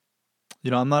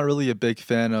I'm not really a big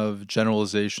fan of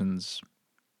generalizations.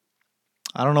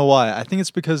 I don't know why. I think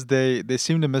it's because they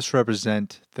seem to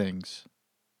misrepresent things.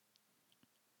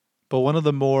 But one of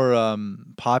the more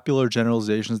popular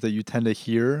generalizations that you tend to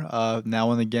hear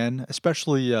now and again,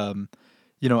 especially after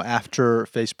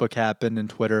Facebook happened and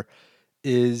Twitter,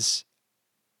 is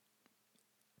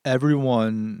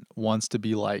everyone wants to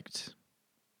be liked.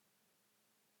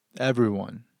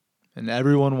 Everyone, and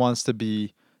everyone wants to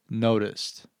be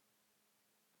noticed.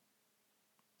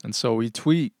 And so we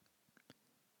tweet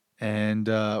and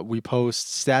we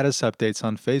post status updates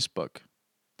on Facebook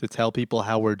to tell people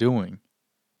how we're doing.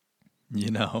 You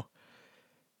know,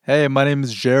 hey, my name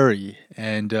is Jerry,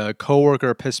 and a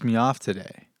coworker pissed me off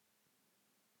today.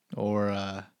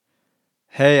 Or,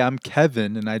 hey, I'm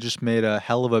Kevin, and I just made a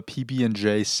hell of a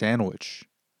PB&J sandwich.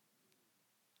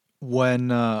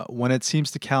 When it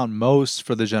seems to count most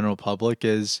for the general public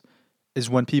is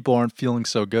when people aren't feeling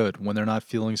so good, when they're not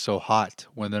feeling so hot,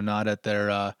 when they're not at their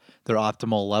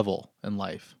optimal level in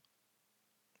life.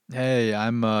 Hey,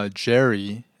 I'm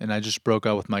Jerry, and I just broke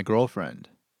up with my girlfriend.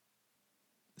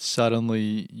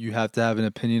 Suddenly, you have to have an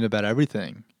opinion about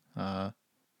everything. Uh,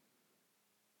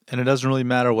 and it doesn't really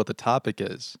matter what the topic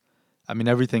is. I mean,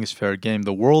 everything's fair game.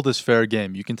 The world is fair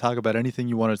game. You can talk about anything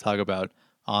you want to talk about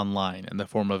online in the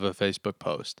form of a Facebook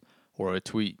post or a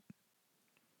tweet.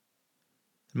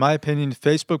 In my opinion,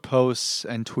 Facebook posts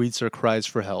and tweets are cries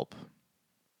for help.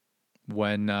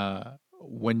 When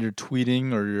you're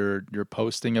tweeting or you're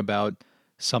posting about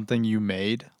something you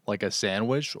made, like a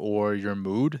sandwich or your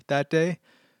mood that day,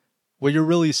 what you're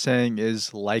really saying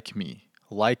is like me,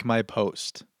 like my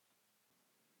post.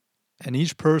 And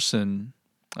each person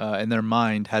in their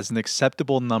mind has an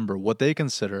acceptable number, what they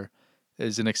consider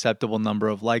is an acceptable number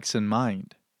of likes in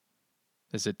mind.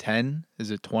 Is it 10?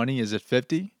 Is it 20? Is it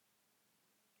 50?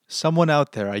 Someone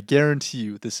out there, I guarantee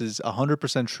you this is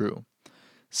 100% true.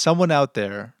 Someone out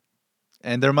there,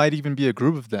 and there might even be a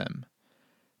group of them,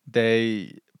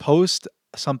 they post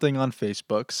something on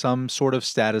Facebook, some sort of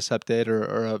status update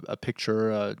or a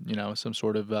picture, some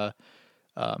sort of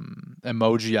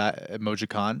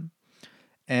emojicon,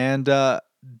 and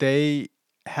they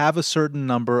have a certain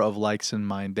number of likes in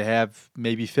mind. They have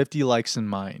maybe 50 likes in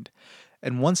mind.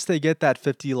 And once they get that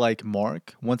 50 like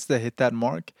mark, once they hit that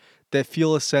mark, they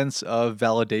feel a sense of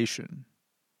validation.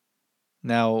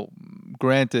 Now,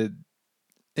 granted,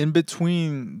 in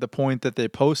between the point that they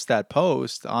post that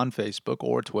post on Facebook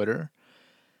or Twitter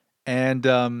and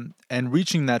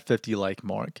reaching that 50 like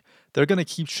mark, they're going to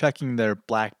keep checking their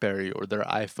BlackBerry or their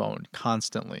iPhone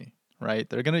constantly, right?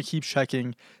 They're going to keep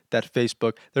checking that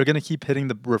Facebook. They're going to keep hitting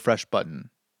the refresh button.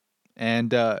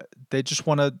 And they just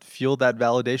want to feel that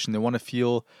validation. They want to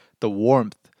feel the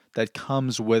warmth that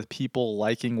comes with people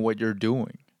liking what you're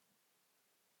doing.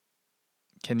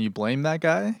 Can you blame that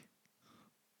guy?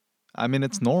 I mean,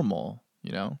 it's normal.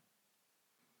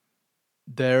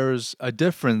 There's a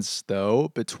difference, though,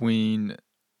 between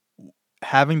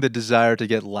having the desire to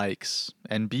get likes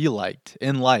and be liked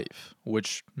in life,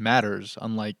 which matters,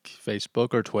 unlike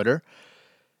Facebook or Twitter,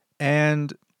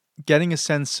 and seeking a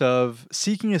sense of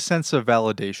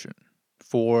validation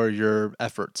for your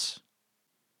efforts.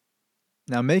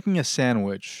 Now, making a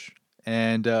sandwich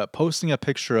and posting a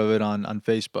picture of it on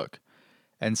Facebook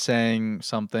and saying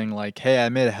something like, hey, I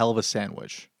made a hell of a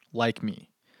sandwich, like me,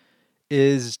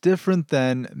 is different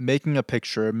than making a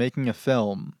picture, making a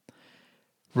film,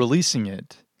 releasing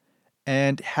it,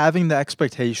 and having the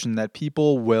expectation that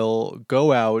people will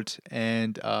go out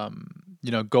and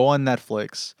go on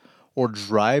Netflix or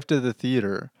drive to the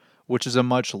theater, which is a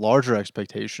much larger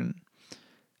expectation,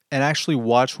 and actually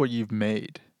watch what you've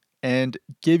made and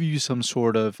give you some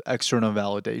sort of external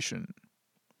validation.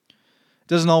 It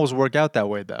doesn't always work out that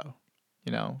way, though.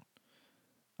 You know,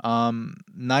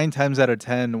 9 times out of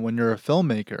 10, when you're a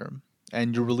filmmaker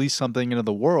and you release something into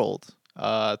the world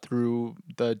through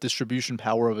the distribution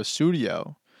power of a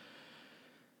studio,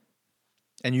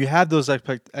 and you have those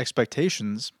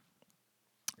expectations,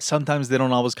 sometimes they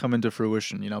don't always come into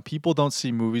fruition. People don't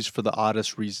see movies for the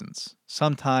oddest reasons.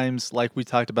 Sometimes, like we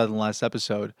talked about in the last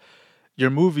episode, your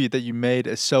movie that you made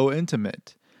is so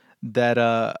intimate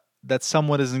that that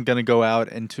someone isn't going to go out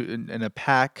in a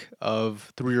pack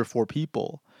of 3 or 4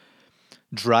 people,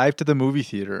 drive to the movie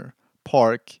theater,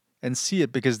 park, and see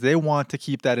it because they want to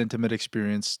keep that intimate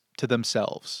experience to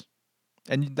themselves.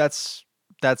 And that's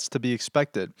to be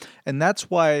expected. And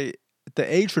that's why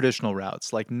the traditional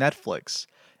routes like Netflix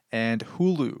and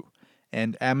Hulu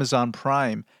and Amazon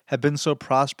Prime have been so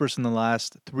prosperous in the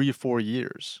last 3 or 4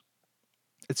 years.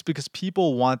 It's because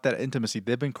people want that intimacy.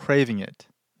 They've been craving it,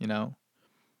 you know?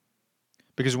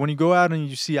 Because when you go out and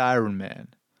you see Iron Man,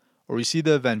 or you see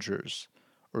the Avengers,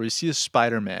 or you see a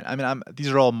Spider-Man. I mean, these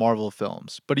are all Marvel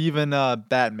films, but even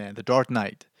Batman, The Dark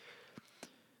Knight,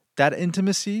 that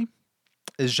intimacy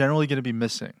is generally going to be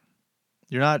missing.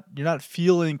 You're not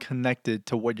feeling connected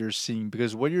to what you're seeing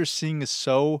because what you're seeing is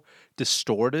so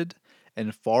distorted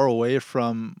and far away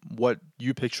from what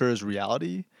you picture as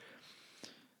reality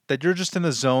that you're just in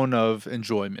a zone of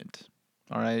enjoyment.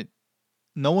 All right.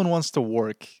 No one wants to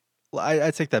work.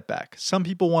 I take that back. Some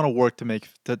people want to work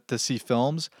to see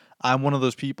films. I'm one of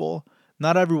those people.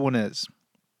 Not everyone is.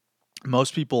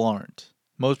 Most people aren't.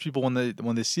 Most people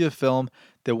when they see a film,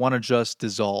 they want to just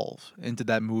dissolve into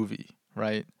that movie,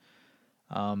 right?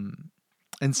 Um,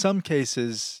 in some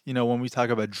cases, when we talk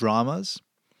about dramas,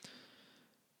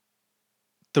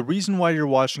 the reason why you're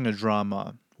watching a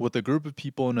drama with a group of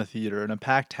people in a theater in a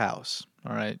packed house,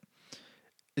 all right,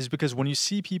 is because when you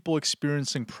see people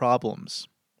experiencing problems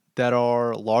that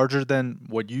are larger than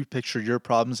what you picture your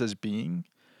problems as being,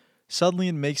 suddenly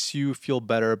it makes you feel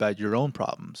better about your own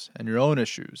problems and your own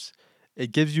issues.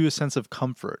 It gives you a sense of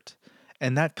comfort.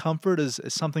 And that comfort is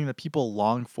something that people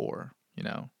long for.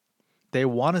 They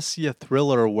want to see a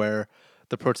thriller where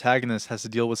the protagonist has to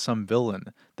deal with some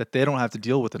villain that they don't have to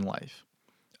deal with in life,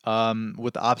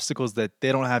 with obstacles that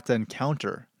they don't have to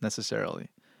encounter necessarily.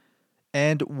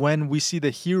 And when we see the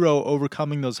hero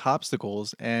overcoming those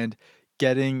obstacles and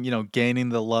gaining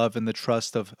the love and the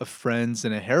trust of friends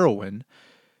and a heroine,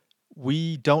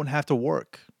 we don't have to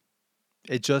work.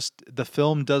 The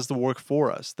film does the work for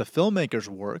us. The filmmakers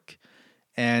work,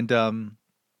 and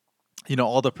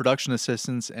all the production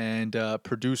assistants and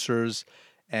producers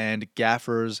and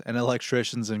gaffers and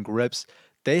electricians and grips,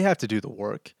 they have to do the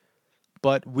work.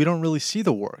 But we don't really see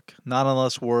the work, not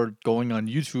unless we're going on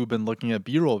YouTube and looking at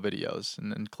B-roll videos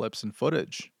and clips and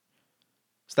footage.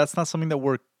 So that's not something that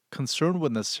we're concerned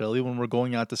with necessarily when we're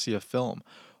going out to see a film.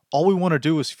 All we want to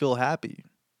do is feel happy.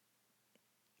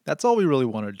 That's all we really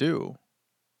want to do.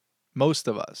 Most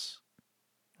of us,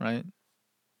 right?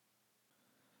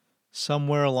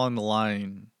 Somewhere along the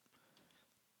line,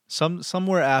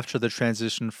 somewhere after the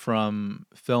transition from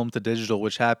film to digital,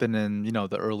 which happened in,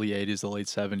 the early 80s, the late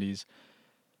 70s,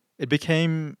 it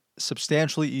became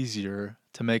substantially easier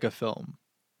to make a film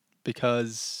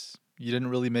because you didn't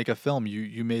really make a film,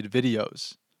 you made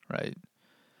videos, right?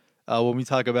 When we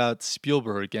talk about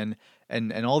Spielberg and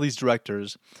all these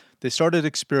directors, they started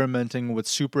experimenting with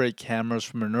Super 8 cameras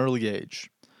from an early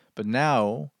age. But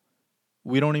now,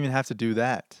 we don't even have to do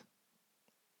that.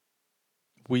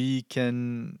 We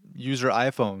can use our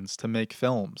iPhones to make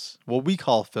films, what we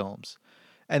call films.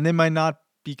 And they might not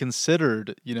be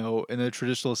considered, in a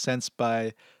traditional sense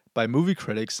by movie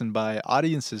critics and by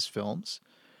audiences films.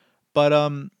 But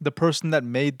the person that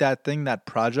made that thing, that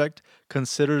project,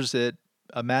 considers it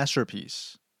a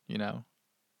masterpiece, you know.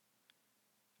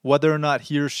 Whether or not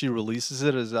he or she releases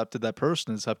it is up to that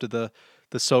person. It's up to the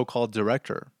so-called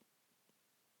director.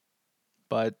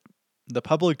 But the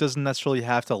public doesn't necessarily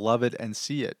have to love it and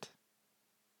see it,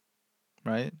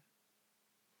 right?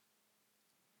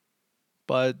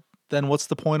 But then what's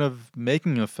the point of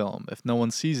making a film if no one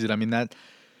sees it? I mean, that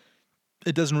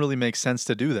it doesn't really make sense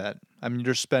to do that. I mean,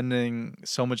 you're spending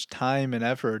so much time and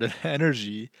effort and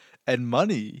energy and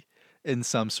money in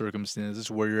some circumstances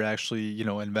where you're actually,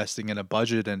 investing in a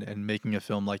budget and making a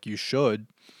film like you should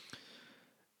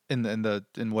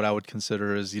in what I would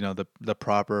consider as, the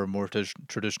proper, more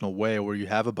traditional way where you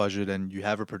have a budget and you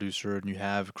have a producer and you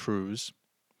have crews.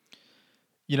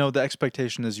 The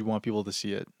expectation is you want people to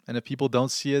see it. And if people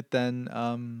don't see it, then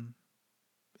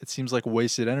it seems like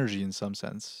wasted energy in some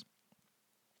sense.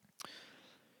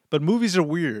 But movies are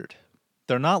weird.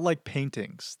 They're not like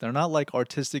paintings. They're not like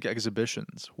artistic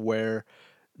exhibitions where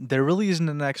there really isn't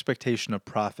an expectation of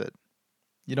profit.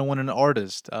 When an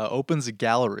artist opens a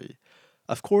gallery,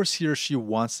 of course he or she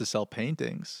wants to sell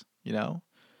paintings.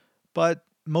 But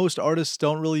most artists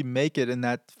don't really make it in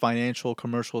that financial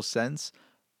commercial sense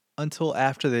until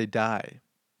after they die,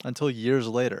 until years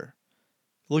later.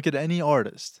 Look at any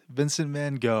artist, Vincent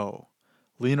van Gogh,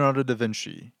 Leonardo da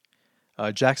Vinci,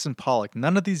 Jackson Pollock.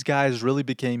 None of these guys really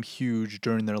became huge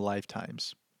during their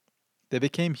lifetimes. They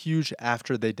became huge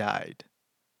after they died.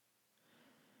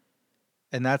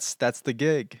 And that's the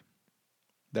gig.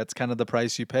 That's kind of the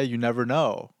price you pay. You never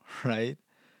know, right?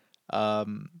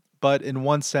 But in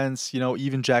one sense,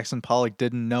 even Jackson Pollock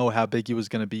didn't know how big he was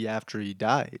going to be after he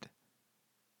died.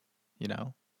 You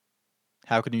know,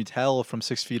 how can you tell from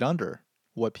 6 feet under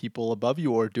what people above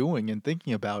you are doing and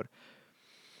thinking about?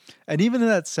 And even in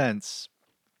that sense,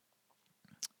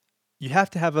 you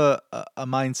have to have a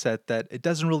mindset that it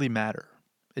doesn't really matter.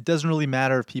 It doesn't really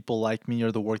matter if people like me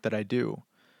or the work that I do.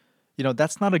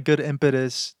 That's not a good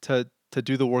impetus to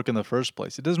do the work in the first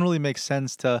place. It doesn't really make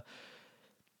sense to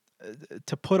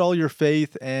put all your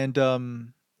faith and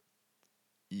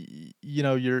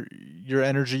your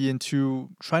energy into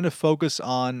trying to focus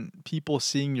on people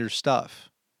seeing your stuff.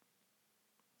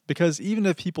 Because even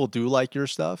if people do like your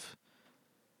stuff,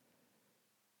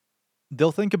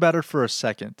 they'll think about it for a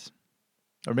second.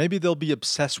 Or maybe they'll be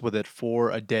obsessed with it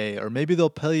for a day, or maybe they'll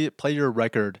play your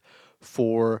record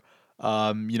for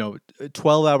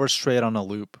 12 hours straight on a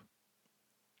loop.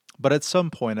 But at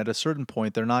some point, at a certain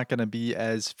point, they're not going to be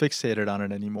as fixated on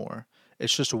it anymore.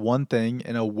 It's just one thing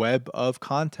in a web of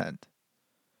content.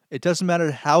 It doesn't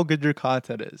matter how good your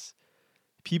content is.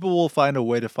 People will find a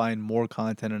way to find more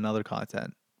content and other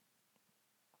content.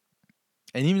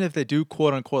 And even if they do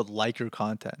quote unquote like your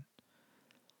content,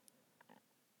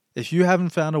 if you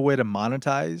haven't found a way to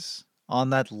monetize on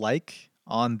that like,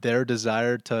 on their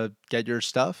desire to get your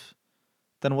stuff,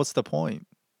 then what's the point?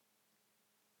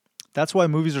 That's why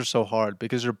movies are so hard,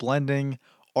 because you're blending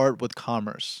art with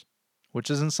commerce,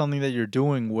 which isn't something that you're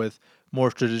doing with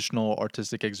more traditional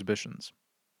artistic exhibitions.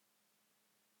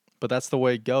 But that's the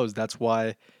way it goes. That's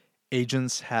why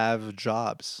agents have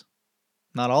jobs.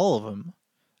 Not all of them,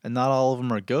 and not all of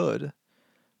them are good,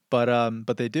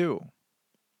 but they do.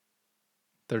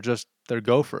 They're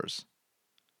gophers.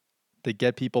 They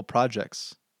get people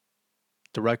projects,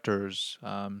 directors,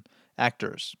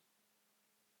 actors.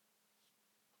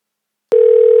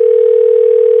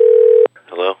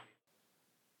 Hello?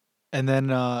 And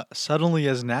then suddenly,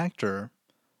 as an actor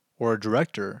or a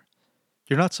director,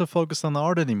 you're not so focused on the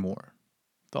art anymore.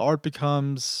 The art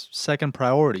becomes second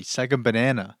priority, second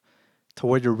banana to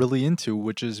what you're really into,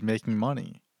 which is making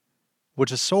money,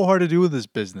 which is so hard to do in this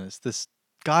business, this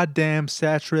goddamn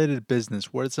saturated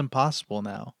business where it's impossible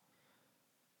now.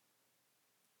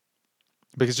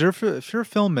 Because if you're a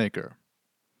filmmaker,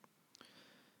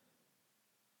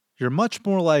 you're much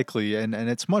more likely, and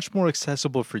it's much more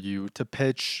accessible for you to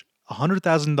pitch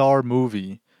 $100,000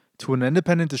 movie to an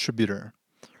independent distributor,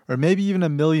 or maybe even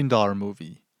 $1 million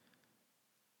movie,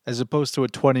 as opposed to a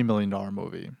 $20 million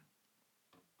movie.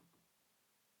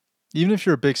 Even if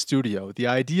you're a big studio,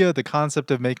 the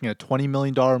concept of making a $20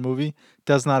 million movie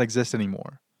does not exist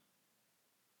anymore.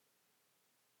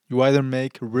 You either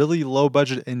make really low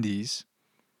budget indies,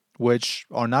 which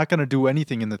are not going to do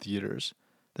anything in the theaters.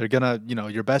 They're going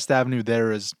to, your best avenue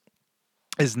there is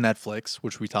Netflix,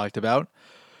 which we talked about,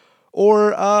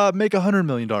 or make $100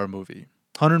 million movie,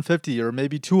 150 or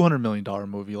maybe $200 million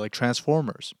movie like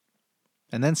Transformers,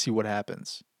 and then see what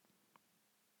happens.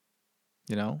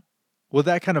 With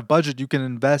that kind of budget, you can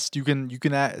invest. You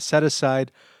can set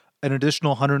aside an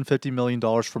additional $150 million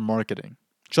for marketing,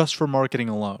 just for marketing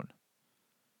alone,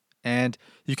 and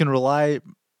you can rely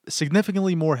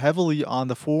significantly more heavily on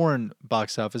the foreign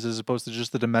box office as opposed to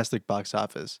just the domestic box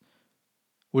office,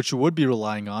 which you would be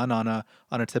relying on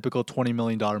a typical $20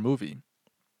 million movie.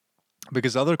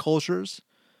 Because other cultures,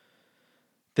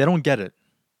 they don't get it.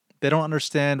 They don't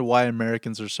understand why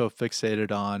Americans are so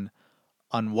fixated on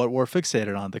what we're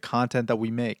fixated on, the content that we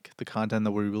make, the content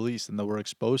that we release and that we're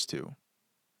exposed to.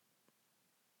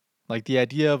 Like the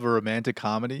idea of a romantic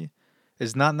comedy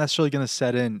is not necessarily going to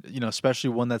set in, especially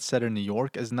one that's set in New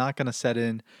York, is not going to set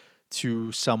in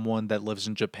to someone that lives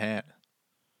in Japan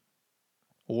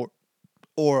or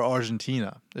or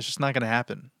Argentina. It's just not going to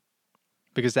happen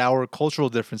because our cultural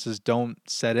differences don't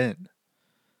set in.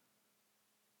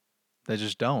 They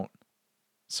just don't.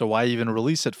 So why even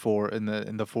release it for in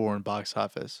the foreign box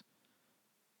office?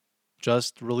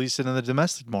 Just release it in the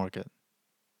domestic market.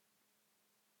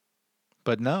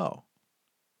 But no.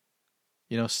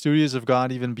 Studios have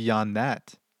gone even beyond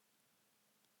that.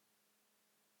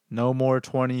 No more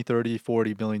 20, 30,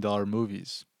 40 million dollar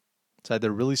movies. It's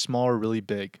either really small or really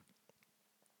big.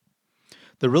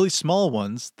 The really small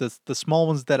ones, the small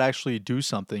ones that actually do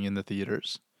something in the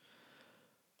theaters,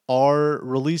 are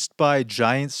released by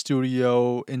giant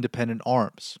studio independent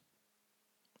arms.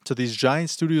 So these giant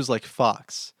studios like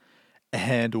Fox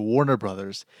and Warner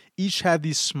Brothers each have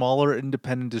these smaller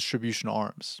independent distribution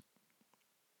arms,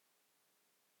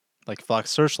 like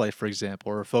Fox Searchlight, for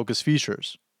example, or Focus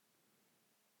Features.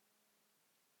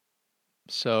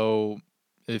 So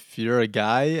if you're a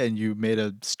guy and you made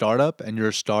a startup and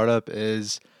your startup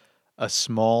is a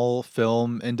small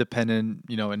film independent,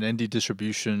 an indie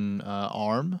distribution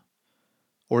arm,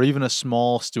 or even a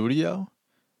small studio,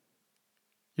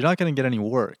 you're not going to get any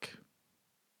work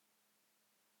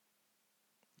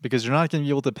because you're not going to be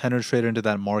able to penetrate into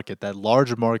that market, that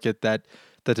large market that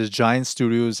the giant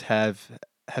studios have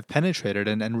penetrated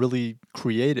and really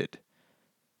created.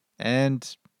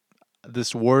 And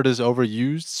this word is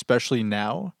overused, especially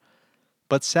now,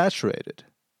 but saturated.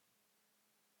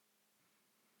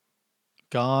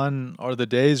 Gone are the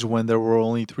days when there were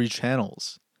only three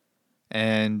channels.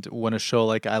 And when a show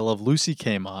like I Love Lucy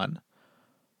came on,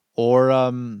 or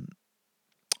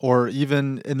or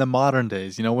even in the modern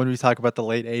days, when we talk about the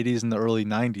late 80s and the early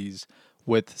 90s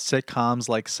with sitcoms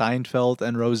like Seinfeld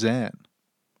and Roseanne,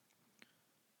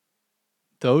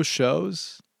 those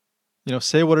shows,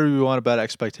 say whatever you want about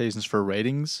expectations for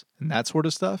ratings and that sort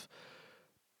of stuff,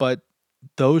 but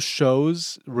those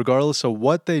shows, regardless of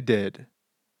what they did,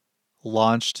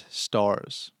 launched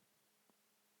stars.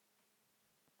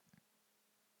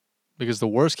 Because the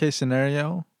worst case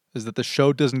scenario is that the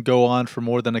show doesn't go on for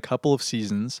more than a couple of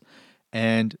seasons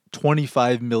and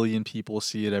 25 million people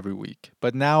see it every week.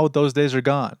 But now those days are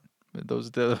gone.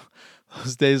 Those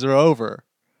days are over.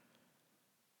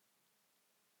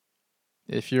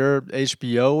 If you're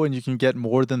HBO and you can get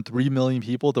more than 3 million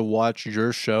people to watch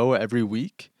your show every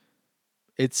week,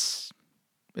 it's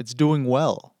doing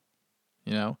well,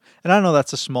 And I know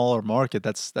that's a smaller market.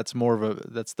 That's more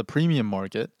of that's the premium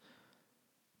market.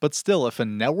 But still, if a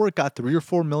network got 3 or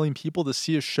 4 million people to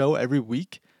see a show every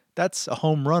week, that's a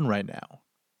home run right now.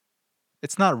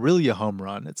 It's not really a home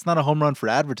run. It's not a home run for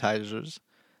advertisers.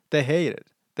 They hate it.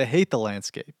 They hate the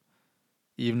landscape.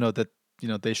 Even though that,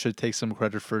 they should take some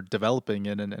credit for developing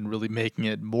it and really making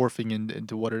it, morphing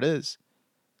into what it is.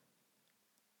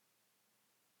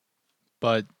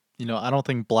 But, I don't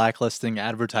think blacklisting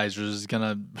advertisers is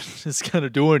gonna is gonna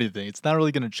do anything. It's not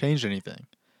really gonna change anything.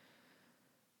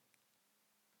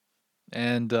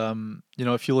 And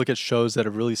if you look at shows that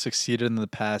have really succeeded in the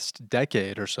past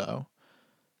decade or so,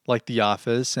 like The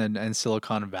Office and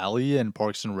Silicon Valley and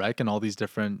Parks and Rec and all these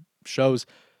different shows,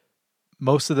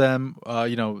 most of them,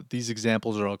 these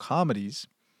examples are all comedies,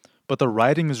 but the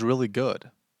writing is really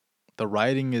good. The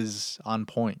writing is on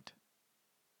point,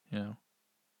 you know.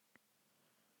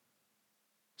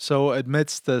 So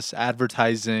amidst this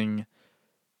advertising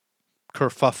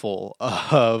kerfuffle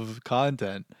of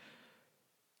content,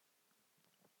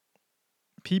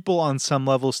 people on some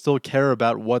level still care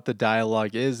about what the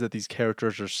dialogue is that these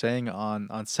characters are saying on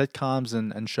sitcoms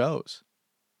and shows.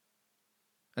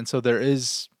 And so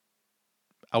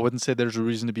I wouldn't say there's a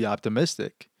reason to be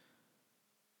optimistic.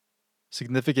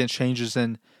 Significant changes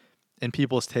in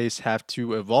people's tastes have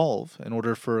to evolve in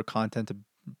order for content to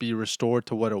be restored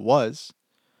to what it was.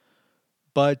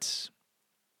 But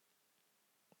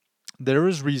there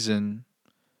is reason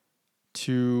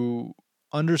to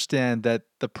understand that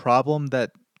the problem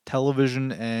that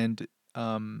television and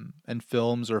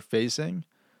films are facing,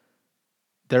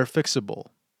 they're fixable.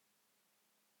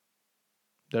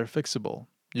 They're fixable.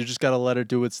 You just got to let it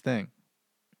do its thing.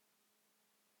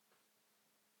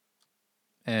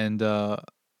 And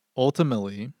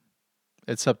ultimately,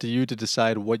 it's up to you to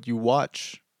decide what you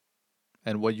watch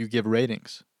and what you give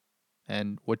ratings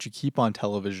and what you keep on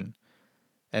television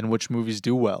and which movies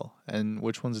do well and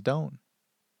which ones don't.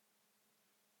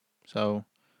 So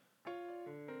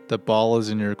the ball is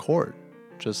in your court,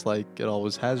 just like it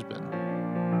always has been.